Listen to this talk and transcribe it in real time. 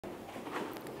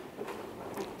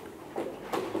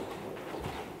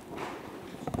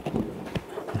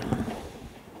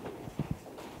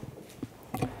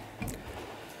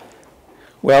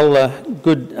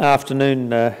Good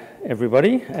afternoon,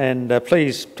 everybody, and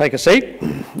please take a seat.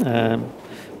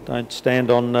 Don't stand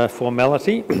on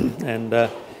formality, and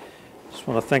just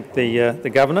want to thank the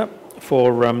Governor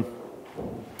for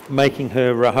making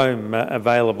her home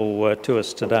available to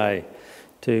us today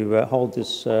to hold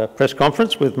this press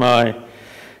conference with my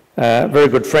very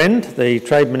good friend, the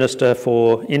Trade Minister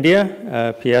for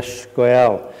India, Piyush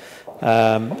Goyal.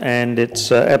 And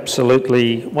it's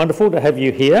absolutely wonderful to have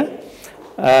you here.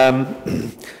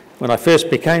 When I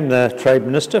first became the Trade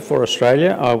Minister for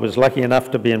Australia, I was lucky enough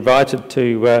to be invited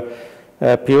to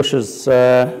Piyush's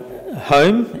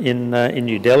home in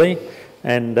New Delhi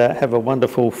and have a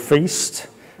wonderful feast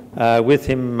with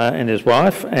him and his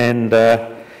wife. And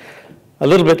a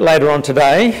little bit later on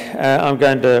today, I'm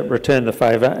going to return the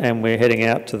favour, and we're heading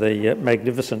out to the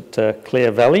magnificent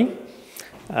Clare Valley.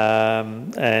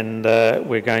 And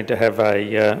we're going to have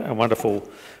a wonderful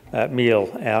meal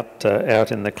out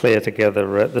in the Clare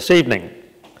together this evening.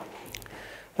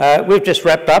 We've just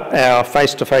wrapped up our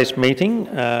face-to-face meeting,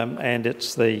 and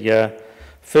it's the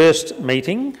first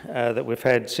meeting that we've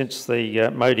had since the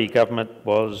Modi government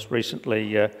was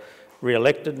recently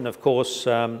re-elected, and of course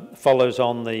follows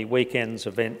on the weekend's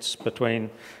events between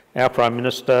our Prime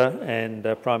Minister and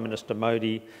Prime Minister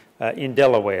Modi in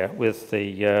Delaware with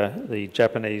the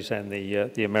Japanese and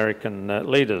the American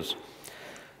leaders.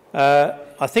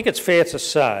 I think it's fair to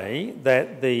say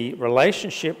that the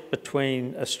relationship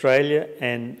between Australia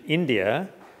and India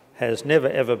has never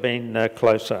ever been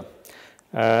closer.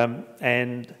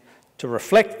 And to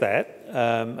reflect that,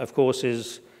 of course,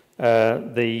 is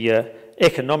the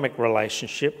economic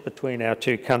relationship between our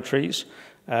two countries,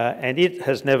 and it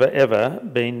has never ever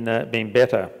been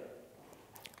better.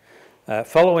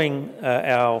 Following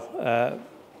our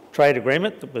trade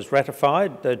agreement that was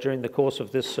ratified during the course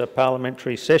of this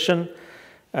parliamentary session,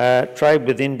 trade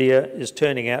with India is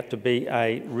turning out to be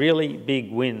a really big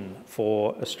win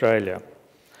for Australia.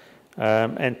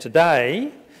 And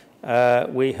today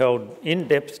we held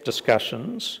in-depth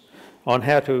discussions on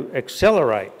how to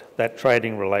accelerate that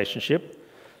trading relationship,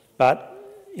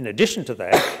 but in addition to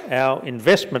that, our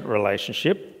investment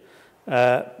relationship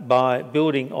by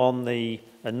building on the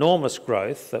enormous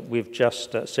growth that we've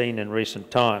just seen in recent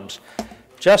times.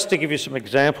 Just to give you some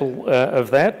example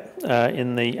of that,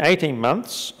 in the 18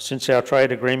 months since our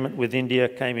trade agreement with India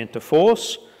came into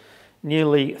force,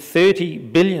 nearly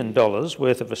 $30 billion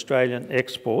worth of Australian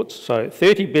exports, so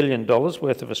 $30 billion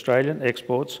worth of Australian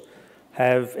exports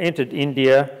have entered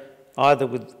India either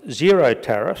with zero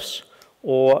tariffs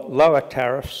or lower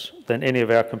tariffs than any of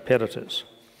our competitors.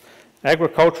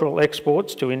 Agricultural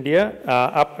exports to India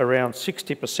are up around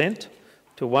 60%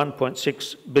 to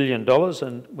 $1.6 billion,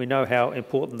 and we know how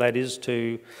important that is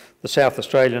to the South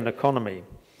Australian economy.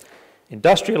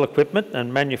 Industrial equipment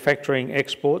and manufacturing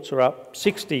exports are up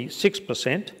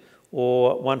 66%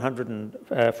 or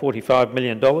 $145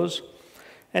 million,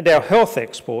 and our health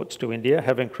exports to India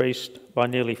have increased by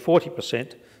nearly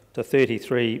 40% to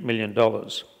 $33 million.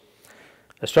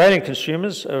 Australian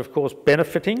consumers are of course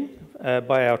benefiting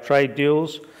by our trade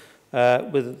deals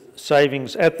with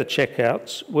savings at the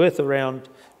checkouts worth around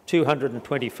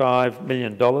 $225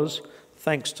 million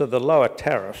thanks to the lower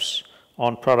tariffs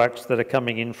on products that are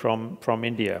coming in from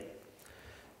India.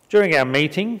 During our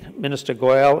meeting, Minister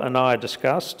Goyal and I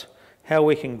discussed how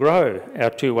we can grow our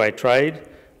two-way trade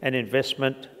and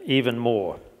investment even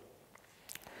more.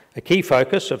 A key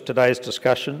focus of today's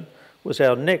discussion was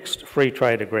our next free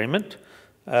trade agreement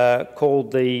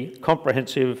called the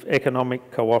Comprehensive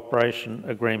Economic Cooperation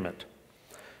Agreement.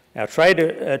 Our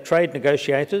trade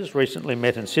negotiators recently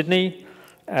met in Sydney,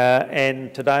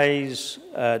 and today's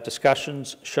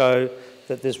discussions show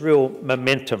that there's real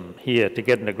momentum here to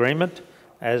get an agreement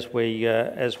as we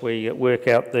work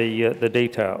out the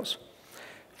details.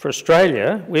 For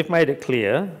Australia, we've made it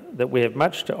clear that we have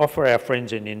much to offer our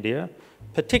friends in India,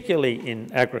 particularly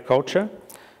in agriculture,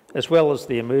 as well as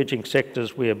the emerging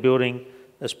sectors we are building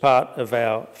as part of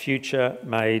our future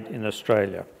made in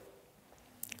Australia.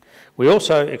 We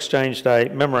also exchanged a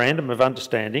Memorandum of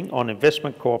Understanding on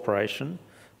investment cooperation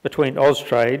between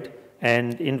Austrade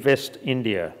and Invest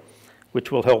India,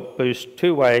 which will help boost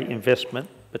two-way investment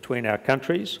between our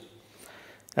countries.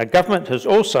 Our government has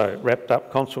also wrapped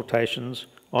up consultations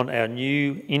on our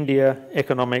new India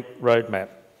economic roadmap.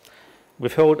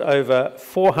 We've held over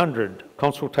 400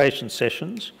 consultation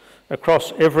sessions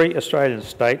across every Australian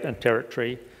state and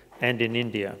territory and in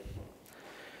India.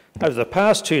 Over the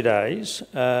past 2 days,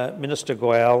 Minister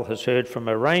Goyal has heard from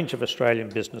a range of Australian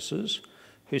businesses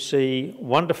who see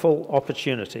wonderful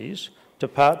opportunities to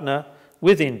partner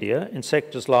with India in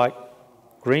sectors like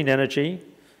green energy,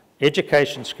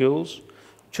 education skills,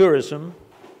 tourism,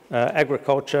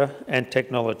 agriculture and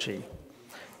technology.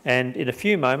 And in a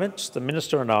few moments, the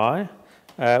Minister and I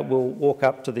will walk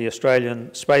up to the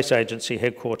Australian Space Agency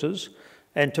headquarters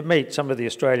and to meet some of the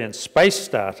Australian space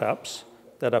startups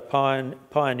that are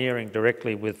pioneering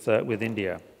directly with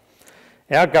India.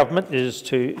 Our government is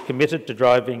committed to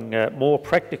driving more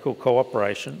practical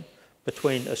cooperation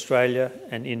between Australia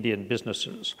and Indian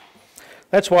businesses.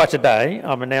 That's why today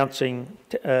I'm announcing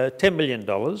 $10 million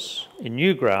in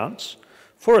new grants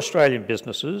for Australian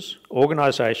businesses,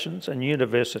 organisations and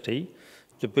university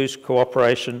to boost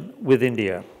cooperation with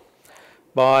India.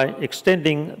 By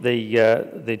extending the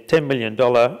 $10 million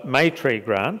Maytree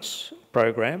Grants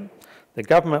program, the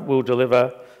government will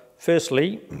deliver,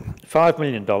 firstly, $5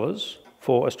 million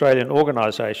for Australian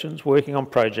organisations working on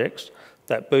projects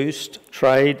that boost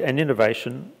trade and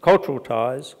innovation, cultural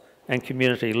ties and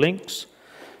community links,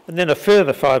 and then a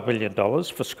further $5 million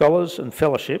for scholars and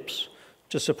fellowships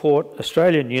to support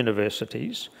Australian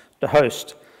universities to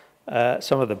host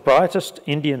some of the brightest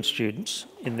Indian students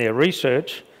in their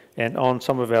research and on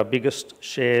some of our biggest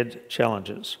shared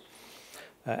challenges.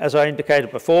 As I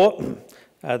indicated before,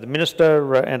 the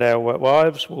Minister and our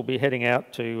wives will be heading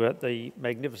out to the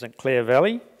magnificent Clare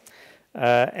Valley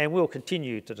and we'll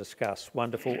continue to discuss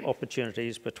wonderful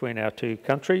opportunities between our two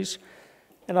countries.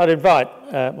 And I'd invite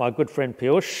my good friend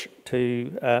Piyush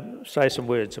to say some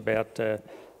words about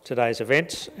today's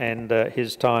events and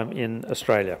his time in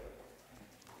Australia.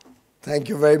 Thank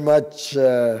you very much,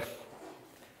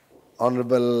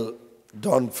 Honourable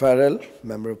Don Farrell,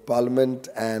 Member of Parliament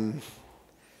and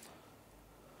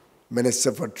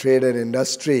Minister for Trade and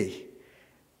Industry,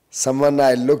 someone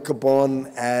I look upon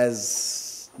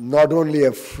as not only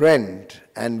a friend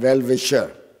and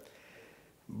well-wisher,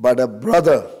 but a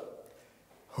brother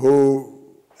who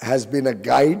has been a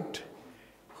guide,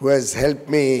 who has helped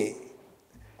me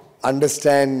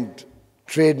understand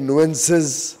trade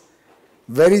nuances,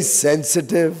 very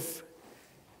sensitive,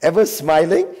 ever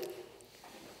smiling,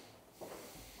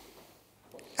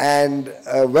 and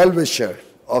a well-wisher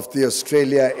of the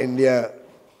Australia-India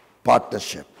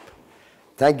partnership.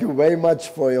 Thank you very much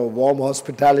for your warm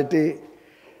hospitality.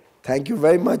 Thank you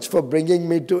very much for bringing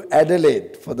me to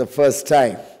Adelaide for the first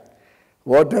time.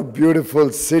 What a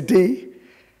beautiful city,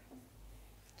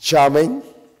 charming,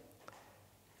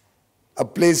 a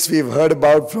place we've heard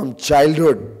about from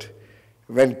childhood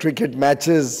when cricket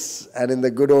matches, and in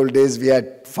the good old days we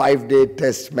had 5-day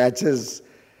test matches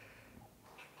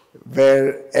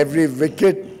where every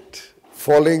wicket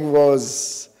falling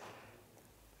was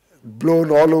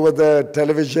blown all over the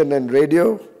television and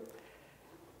radio.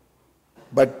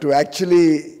 But to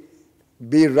actually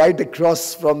be right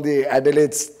across from the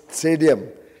Adelaide Stadium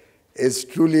is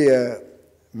truly a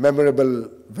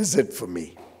memorable visit for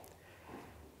me.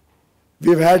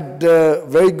 We've had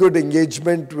very good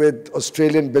engagement with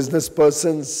Australian business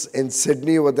persons in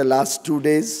Sydney over the last 2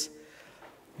 days.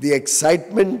 The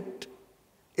excitement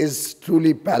is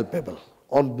truly palpable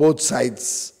on both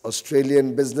sides,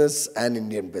 Australian business and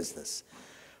Indian business.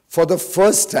 For the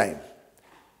first time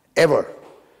ever,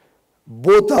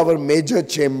 both our major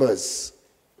chambers,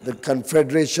 the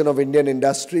Confederation of Indian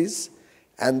Industries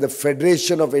and the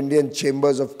Federation of Indian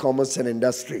Chambers of Commerce and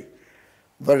Industry,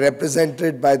 were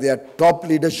represented by their top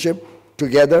leadership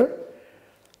together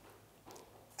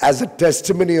as a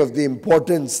testimony of the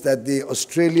importance that the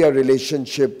Australia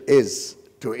relationship is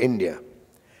to India.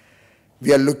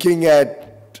 We are looking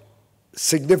at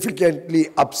significantly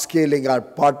upscaling our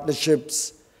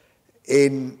partnerships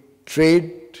in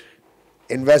trade,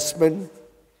 investment,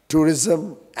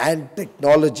 tourism, and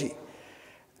technology.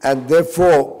 And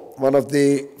therefore, one of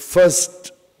the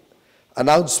first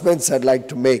announcements I'd like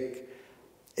to make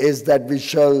is that we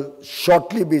shall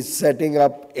shortly be setting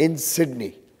up in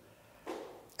Sydney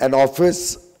an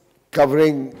office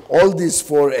covering all these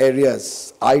 4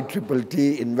 areas,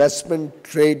 ITTT, investment,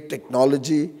 trade,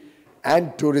 technology,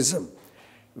 and tourism,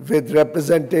 with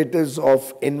representatives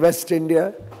of Invest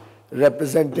India,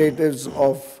 representatives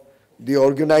of the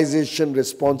organization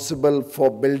responsible for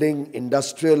building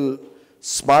industrial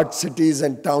smart cities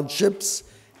and townships,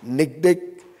 NICDIC,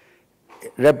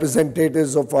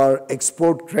 representatives of our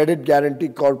Export Credit Guarantee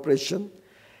Corporation,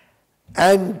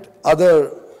 and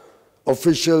other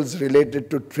officials related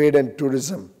to trade and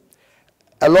tourism,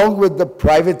 along with the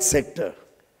private sector,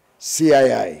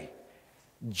 CII,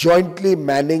 jointly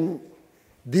manning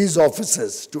these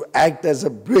offices to act as a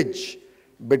bridge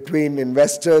between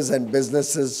investors and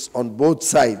businesses on both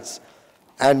sides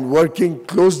and working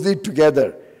closely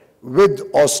together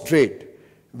with Austrade,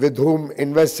 with whom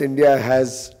Invest India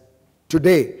has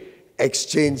today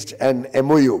exchanged an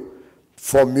MOU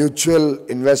for mutual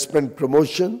investment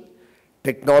promotion,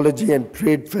 technology and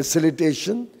trade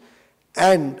facilitation,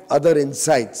 and other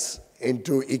insights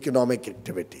into economic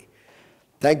activity.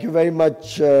 Thank you very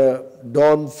much,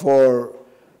 Dawn, for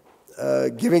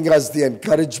giving us the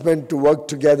encouragement to work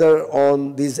together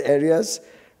on these areas.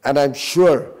 And I'm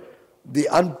sure the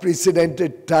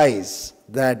unprecedented ties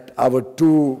that our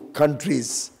two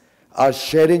countries are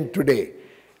sharing today,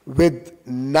 with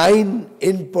 9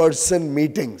 in-person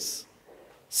meetings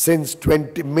since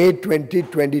May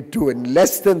 2022, in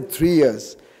less than 3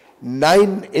 years,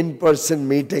 9 in-person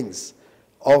meetings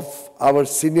of our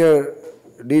senior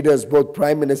leaders, both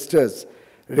prime ministers,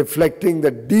 reflecting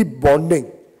the deep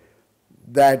bonding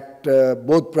that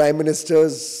both prime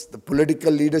ministers, the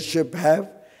political leadership have,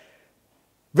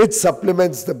 which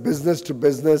supplements the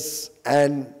business-to-business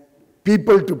and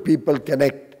people-to-people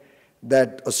connect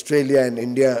that Australia and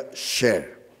India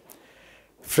share.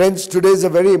 Friends, today is a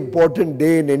very important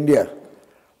day in India.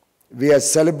 We are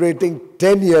celebrating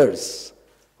 10 years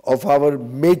of our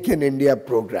Make in India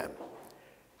program.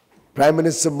 Prime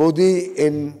Minister Modi,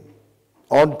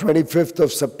 on 25th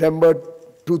of September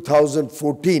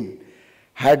 2014,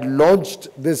 had launched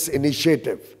this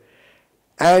initiative.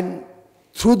 And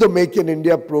through the Make in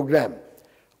India program,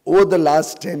 over the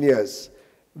last 10 years,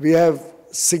 we have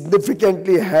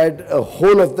significantly had a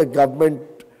whole of the government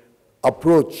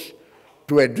approach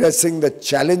to addressing the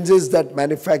challenges that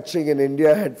manufacturing in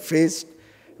India had faced,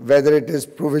 whether it is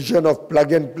provision of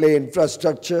plug-and-play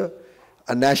infrastructure,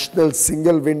 a national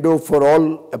single window for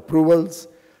all approvals,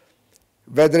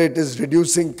 whether it is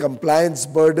reducing compliance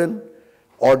burden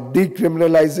or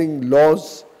decriminalizing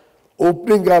laws,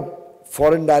 opening up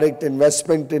foreign direct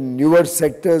investment in newer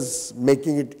sectors,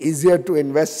 making it easier to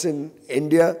invest in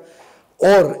India,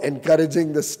 or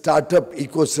encouraging the startup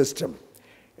ecosystem.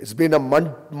 It's been a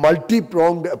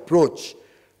multi-pronged approach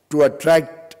to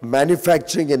attract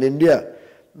manufacturing in India.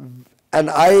 And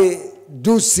I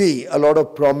do see a lot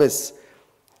of promise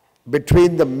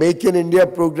between the Make in India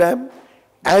program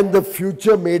and the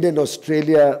Future Made in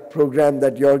Australia program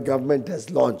that your government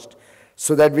has launched,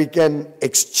 so that we can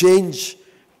exchange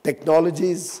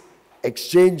technologies,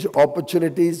 exchange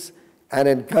opportunities, and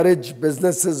encourage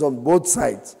businesses on both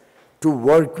sides to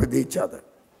work with each other.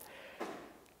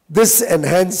 This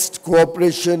enhanced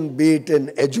cooperation, be it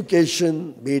in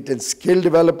education, be it in skill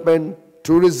development,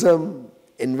 tourism,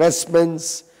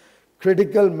 investments,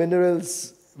 critical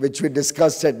minerals, which we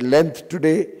discussed at length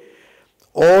today,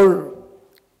 or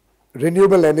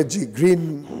renewable energy,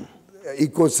 green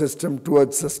ecosystem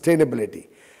towards sustainability.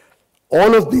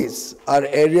 All of these are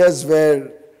areas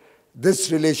where this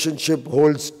relationship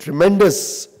holds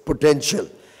tremendous potential,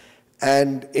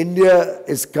 and India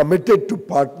is committed to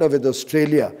partner with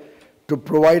Australia to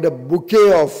provide a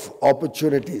bouquet of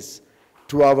opportunities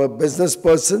to our business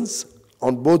persons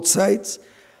on both sides,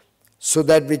 so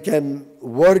that we can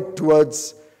work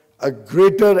towards a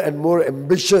greater and more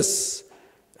ambitious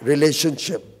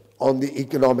relationship on the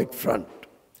economic front.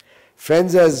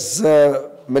 Friends, as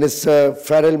Minister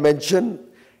Farrell mentioned,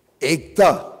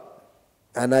 Ekta,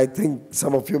 and I think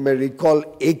some of you may recall,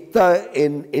 Ekta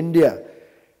in India,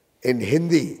 in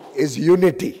Hindi, is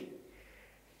unity.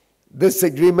 This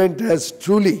agreement has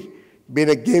truly been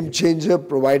a game changer,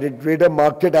 provided greater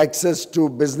market access to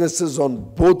businesses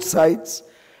on both sides,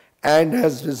 and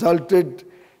has resulted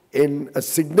in a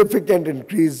significant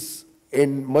increase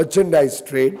in merchandise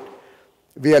trade.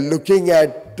 We are looking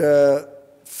at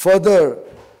further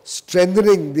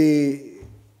strengthening the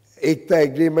Ekta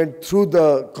agreement through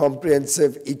the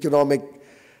Comprehensive Economic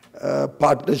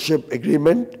Partnership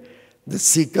Agreement, the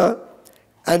CECA,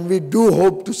 and we do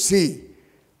hope to see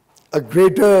a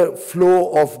greater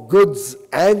flow of goods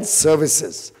and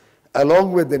services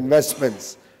along with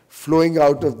investments flowing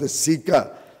out of the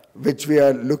CECA, which we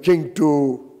are looking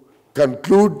to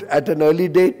conclude at an early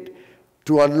date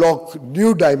to unlock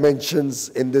new dimensions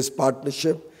in this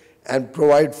partnership and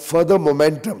provide further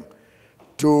momentum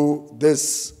to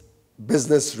this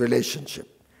business relationship.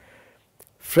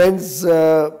 Friends,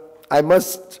 I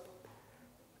must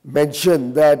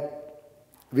mention that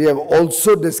we have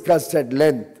also discussed at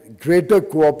length greater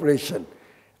cooperation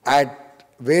at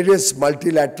various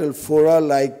multilateral fora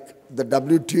like the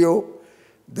WTO,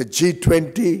 the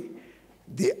G20,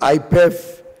 the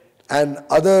IPEF, and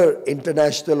other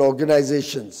international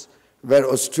organizations where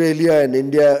Australia and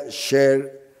India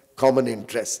share common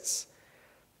interests.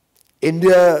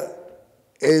 India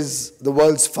is the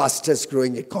world's fastest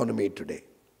growing economy today.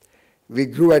 We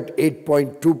grew at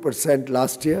 8.2%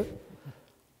 last year.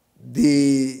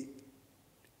 The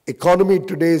economy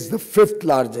today is the 5th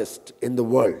largest in the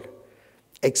world,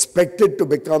 expected to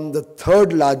become the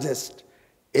 3rd largest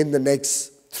in the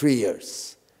next 3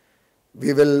 years.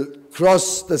 We will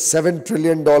cross the $7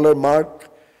 trillion mark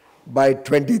by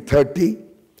 2030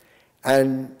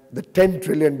 and the $10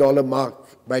 trillion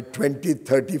mark by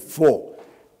 2034,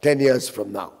 10 years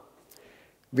from now.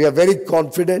 We are very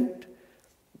confident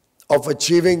of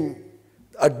achieving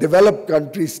a developed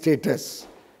country status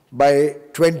by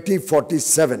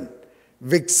 2047.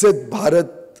 Viksit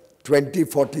Bharat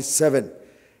 2047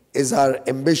 is our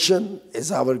ambition,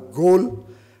 is our goal,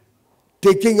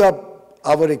 taking up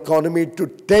our economy to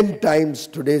 10 times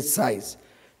today's size,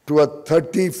 to a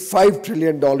 $35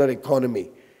 trillion economy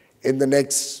in the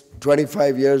next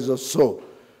 25 years or so,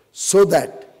 so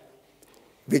that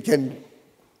we can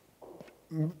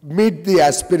meet the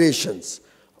aspirations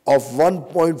of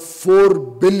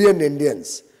 1.4 billion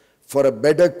Indians for a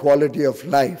better quality of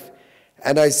life.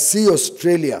 And I see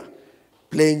Australia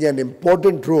playing an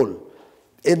important role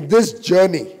in this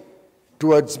journey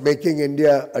towards making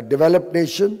India a developed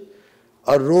nation,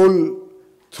 a role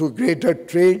through greater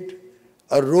trade,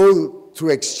 a role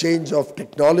through exchange of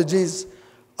technologies,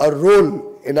 a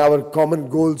role in our common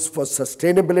goals for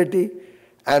sustainability,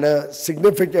 and a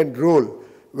significant role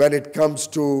when it comes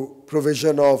to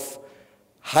provision of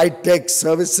high-tech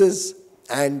services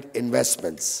and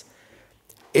investments.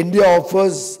 India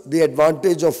offers the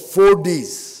advantage of 4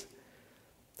 Ds.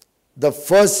 The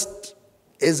first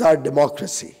is our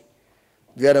democracy.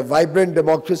 We are a vibrant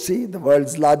democracy, the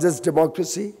world's largest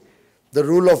democracy. The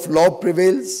rule of law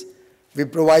prevails. We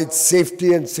provide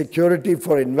safety and security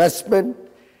for investment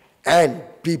and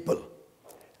people.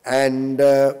 And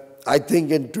I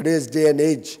think in today's day and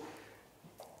age,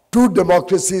 2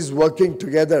 democracies working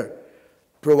together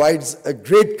provides a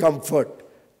great comfort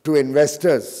to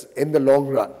investors in the long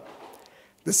run.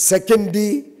 The second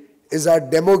D is our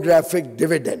demographic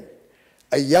dividend.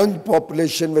 A young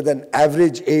population with an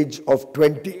average age of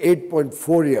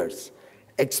 28.4 years,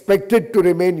 expected to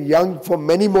remain young for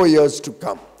many more years to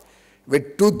come,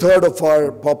 with 2/3 of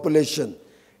our population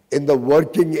in the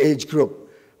working age group,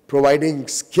 providing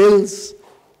skills,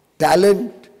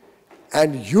 talent,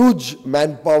 and huge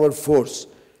manpower force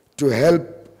to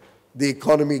help the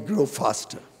economy grow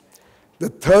faster. The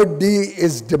third D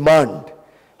is demand.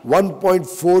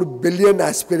 1.4 billion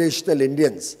aspirational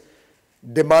Indians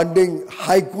demanding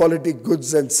high-quality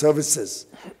goods and services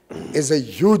is a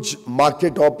huge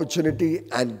market opportunity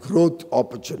and growth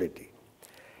opportunity.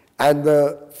 And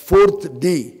the fourth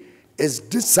D is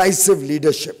decisive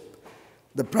leadership.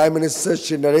 The Prime Minister,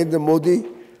 Shri Narendra Modi,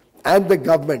 and the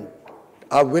government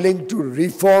are willing to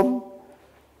reform,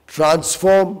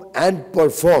 transform, and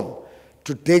perform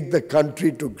to take the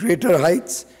country to greater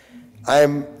heights. I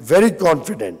am very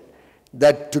confident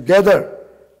that together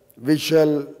we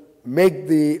shall make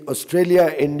the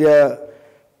Australia-India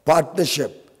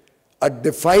partnership a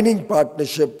defining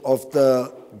partnership of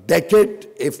the decade,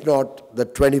 if not the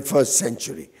 21st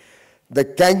century. The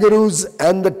kangaroos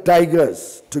and the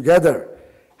tigers together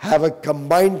have a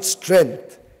combined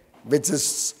strength which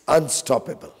is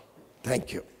unstoppable.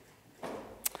 Thank you.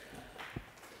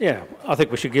 Yeah, I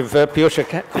think we should give Piyush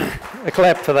a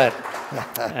clap for that.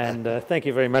 And thank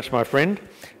you very much, my friend.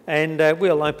 And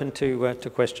we'll open to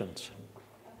questions.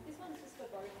 This one's just for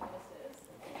both ministers.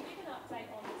 Can you give an update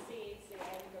on the CECA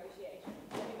negotiations?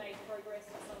 Have you made progress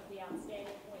on some of the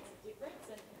outstanding points of difference?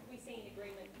 And have we seen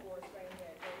agreement for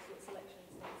Australia goes to its elections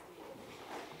next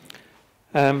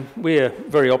year? We are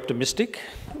very optimistic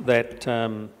that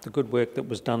the good work that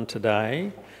was done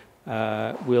today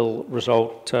will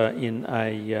result in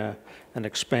an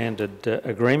expanded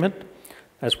agreement.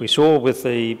 As we saw with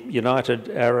the United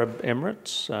Arab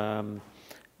Emirates,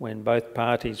 when both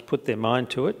parties put their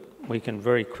mind to it, we can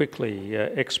very quickly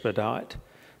expedite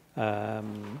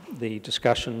the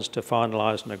discussions to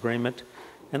finalise an agreement.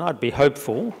 And I'd be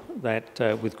hopeful that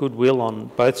with goodwill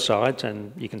on both sides,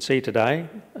 and you can see today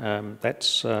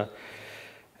that's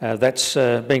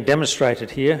being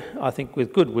demonstrated here. I think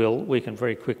with goodwill we can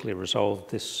very quickly resolve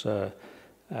this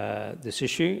this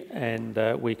issue, and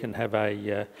we can have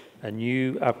a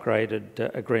new upgraded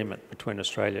agreement between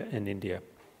Australia and India.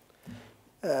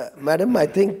 Madam, I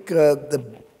think the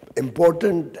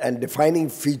important and defining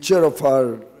feature of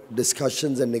our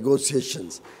discussions and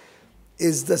negotiations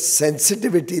is the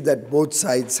sensitivity that both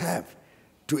sides have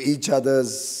to each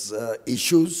other's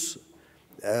issues,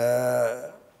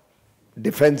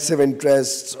 defensive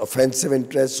interests, offensive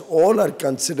interests, all are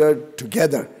considered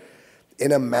together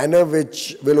in a manner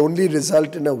which will only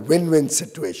result in a win-win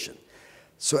situation.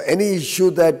 So any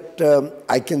issue that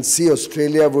I can see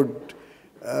Australia would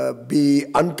be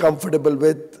uncomfortable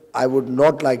with, I would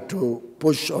not like to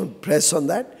push or press on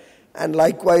that. And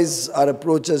likewise, our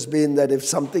approach has been that if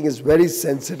something is very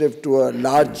sensitive to a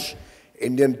large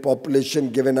Indian population,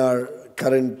 given our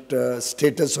current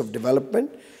status of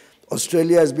development,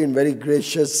 Australia has been very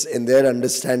gracious in their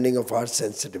understanding of our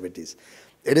sensitivities.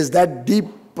 It is that deep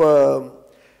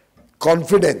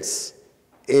confidence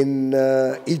in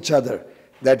each other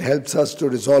that helps us to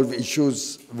resolve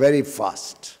issues very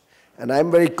fast. And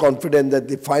I'm very confident that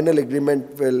the final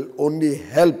agreement will only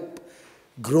help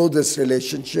grow this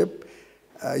relationship.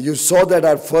 You saw that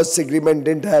our first agreement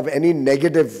didn't have any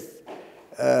negative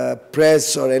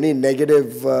press or any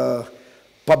negative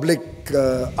public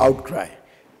outcry.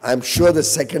 I'm sure the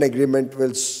second agreement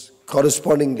will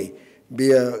correspondingly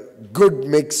be a good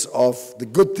mix of the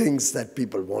good things that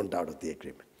people want out of the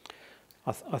agreement.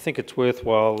 I think it's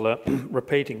worthwhile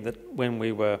repeating that when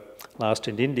we were last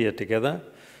in India together,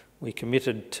 we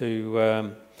committed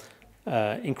to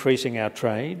increasing our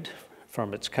trade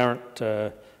from its current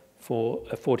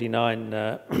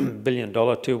 $49 billion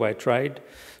two-way trade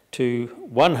to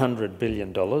 $100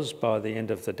 billion by the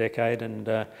end of the decade, and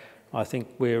I think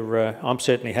I'm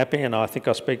certainly happy, and I think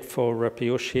I speak for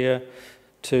Piyush here,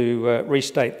 to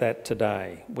restate that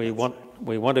today. We want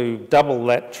to double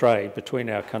that trade between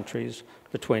our countries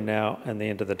between now and the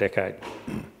end of the decade.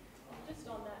 Just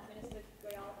on that, Minister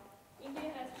Goyal, India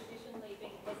has traditionally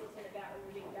been hesitant about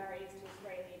removing barriers to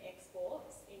Australian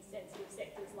exports in sensitive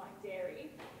sectors like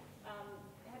dairy.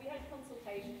 Have you had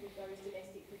consultations with those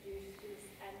domestic producers,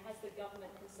 and has the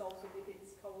government consulted with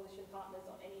its coalition partners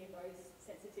on any of those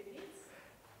sensitivities?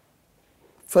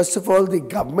 First of all, the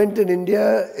government in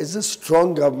India is a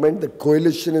strong government. The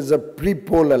coalition is a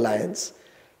pre-poll alliance.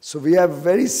 So we have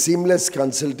very seamless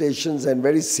consultations and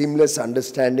very seamless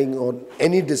understanding on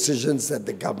any decisions that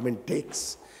the government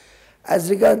takes. As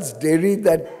regards dairy,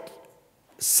 that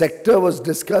sector was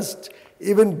discussed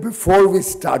even before we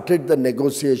started the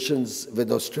negotiations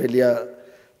with Australia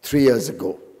 3 years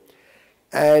ago.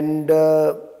 And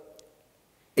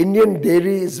Indian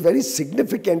dairy is very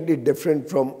significantly different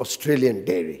from Australian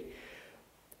dairy.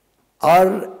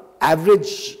 Our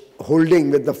average holding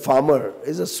with the farmer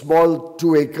is a small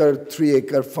 2-acre,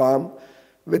 3-acre farm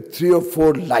with 3 or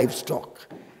 4 livestock,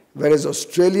 whereas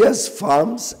Australia's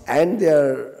farms and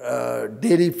their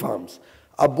dairy farms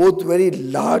are both very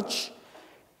large,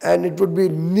 and it would be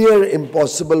near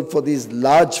impossible for these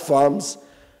large farms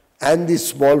and these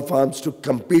small farms to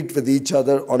compete with each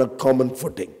other on a common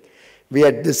footing. We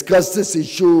had discussed this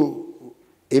issue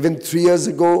even 3 years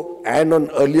ago and on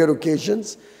earlier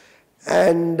occasions.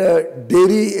 And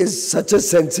dairy is such a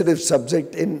sensitive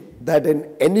subject that in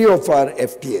any of our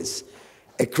FTAs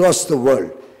across the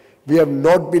world, we have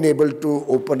not been able to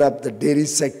open up the dairy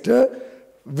sector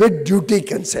with duty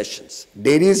concessions.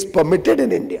 Dairy is permitted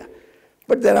in India,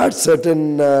 but there are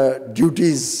certain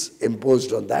duties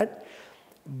imposed on that.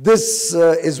 This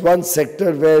is one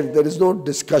sector where there is no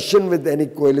discussion with any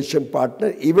coalition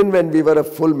partner. Even when we were a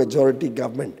full majority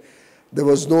government, there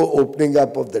was no opening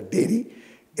up of the dairy.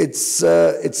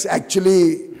 It's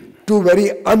actually two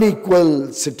very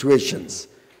unequal situations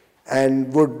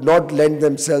and would not lend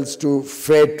themselves to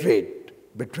fair trade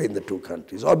between the two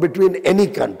countries or between any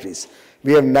countries.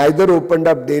 We have neither opened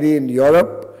up dairy in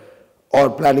Europe or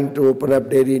planning to open up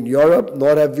dairy in Europe,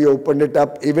 nor have we opened it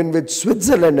up even with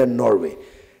Switzerland and Norway,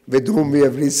 with whom we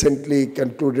have recently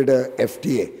concluded a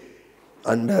FTA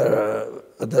under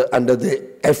the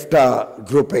EFTA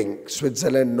grouping,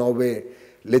 Switzerland, Norway,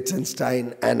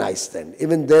 Liechtenstein and Iceland.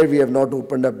 Even there we have not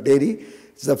opened up dairy.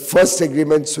 It's the first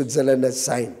agreement Switzerland has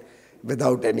signed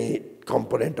without any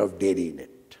component of dairy in it.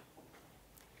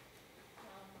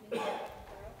 You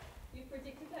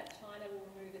predicted that China will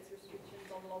remove its restrictions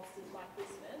on lobsters by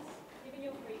Christmas. Given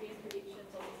your previous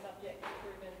predictions on the subject have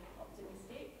proven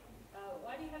optimistic,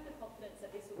 why do you have the confidence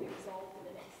that this will be resolved in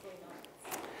the next 3 months?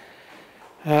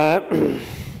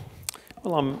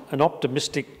 Well, I'm an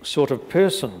optimistic sort of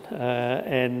person,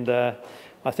 and I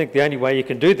think the only way you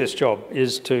can do this job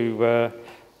is to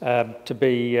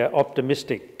be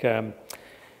optimistic.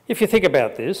 If you think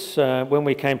about this, when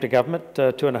we came to government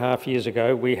 2.5 years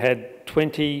ago, we had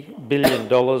 $20 billion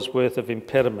worth of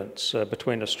impediments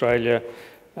between Australia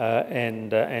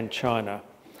and China.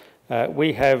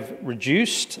 We have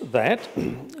reduced that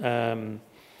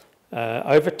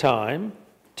over time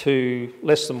to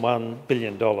less than $1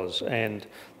 billion. And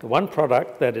the one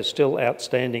product that is still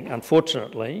outstanding,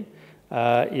 unfortunately,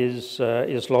 is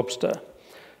lobster.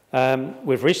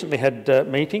 We've recently had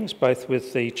meetings both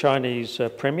with the Chinese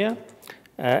Premier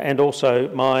and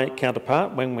also my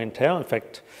counterpart, Weng Wentao. In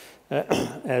fact,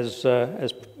 as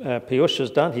Piyush has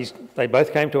done, they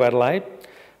both came to Adelaide.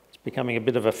 It's becoming a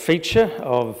bit of a feature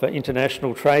of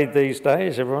international trade these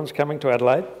days. Everyone's coming to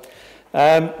Adelaide.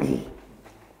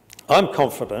 I'm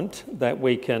confident that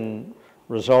we can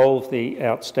resolve the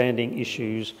outstanding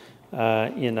issues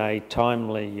in a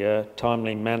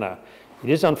timely manner. It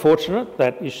is unfortunate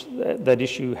that that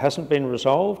issue hasn't been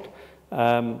resolved.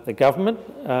 The government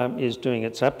is doing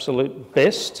its absolute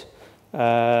best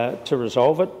to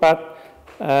resolve it, but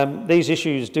these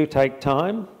issues do take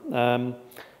time,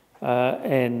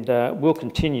 and we'll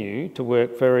continue to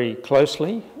work very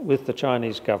closely with the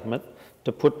Chinese government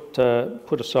to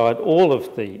put aside all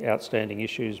of the outstanding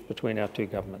issues between our two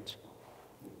governments.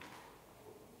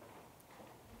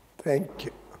 Thank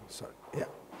you. Sorry. Yeah.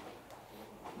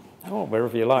 Oh,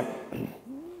 wherever you like.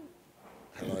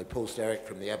 Hello, Paul Starrick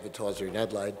from the Advertiser in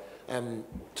Adelaide.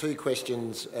 Two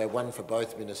questions, one for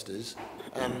both ministers.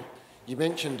 You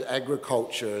mentioned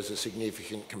agriculture as a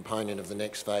significant component of the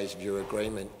next phase of your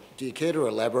agreement. Do you care to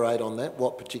elaborate on that?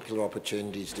 What particular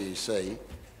opportunities do you see?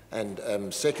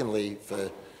 And secondly, for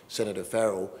Senator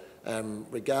Farrell,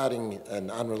 regarding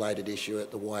an unrelated issue at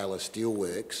the Whyalla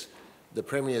Steelworks, the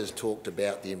Premier's talked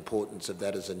about the importance of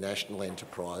that as a national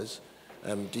enterprise.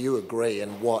 Do you agree,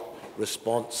 and what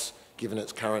response, given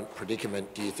its current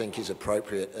predicament, do you think is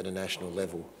appropriate at a national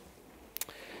level?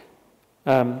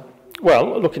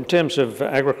 Well, look, in terms of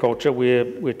agriculture,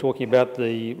 we're talking about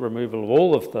the removal of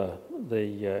all of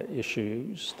the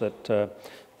issues that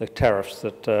the tariffs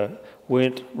that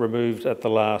weren't removed at the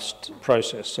last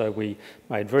process. So we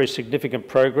made very significant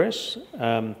progress,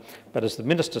 but as the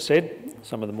Minister said,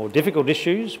 some of the more difficult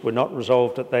issues were not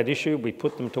resolved at that issue. We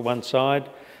put them to one side.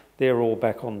 They're all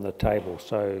back on the table.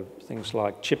 So things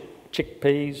like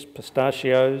chickpeas,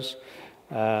 pistachios,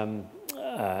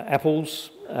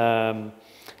 apples.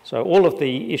 So all of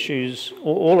the issues,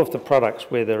 all of the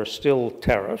products where there are still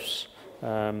tariffs,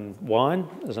 wine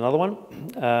is another one,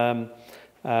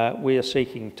 we are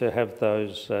seeking to have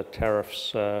those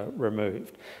tariffs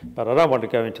removed. But I don't want to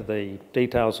go into the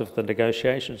details of the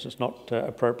negotiations. It's not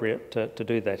appropriate to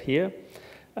do that here.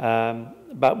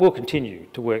 But we'll continue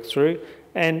to work through.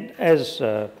 And as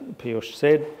Piyush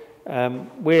said,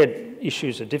 where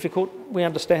issues are difficult, we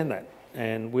understand that.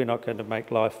 And we're not going to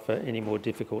make life any more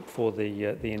difficult for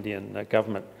the Indian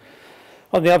government.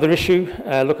 On the other issue,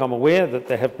 look, I'm aware that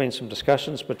there have been some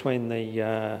discussions between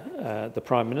the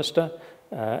Prime Minister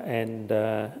and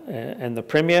the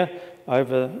Premier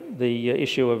over the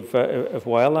issue of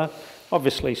Whyalla.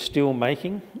 Obviously, steel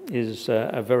making is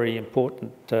a very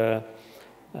important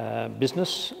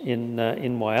business in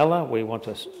Whyalla. We want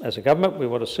to, as a government, we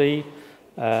want to see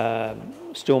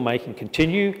steel making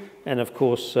continue, and of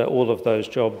course all of those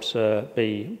jobs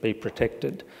be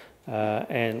protected.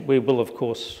 And we will, of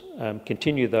course,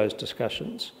 continue those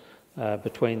discussions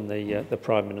between the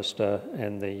Prime Minister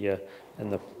and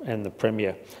the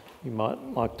Premier. You might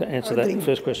like to answer that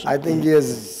first question. I think he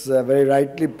has very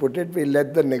rightly put it. We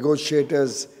let the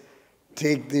negotiators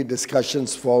take the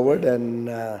discussions forward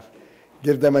and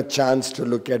give them a chance to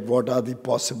look at what are the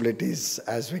possibilities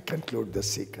as we conclude the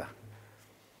CECA.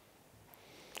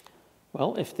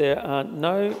 Well, if there are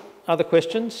no other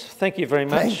questions, thank you very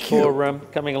much for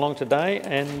coming along today,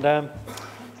 and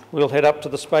we'll head up to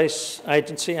the Space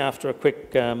Agency after a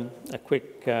quick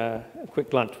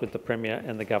lunch with the Premier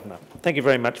and the Governor. Thank you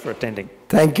very much for attending.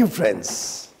 Thank you,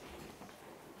 friends.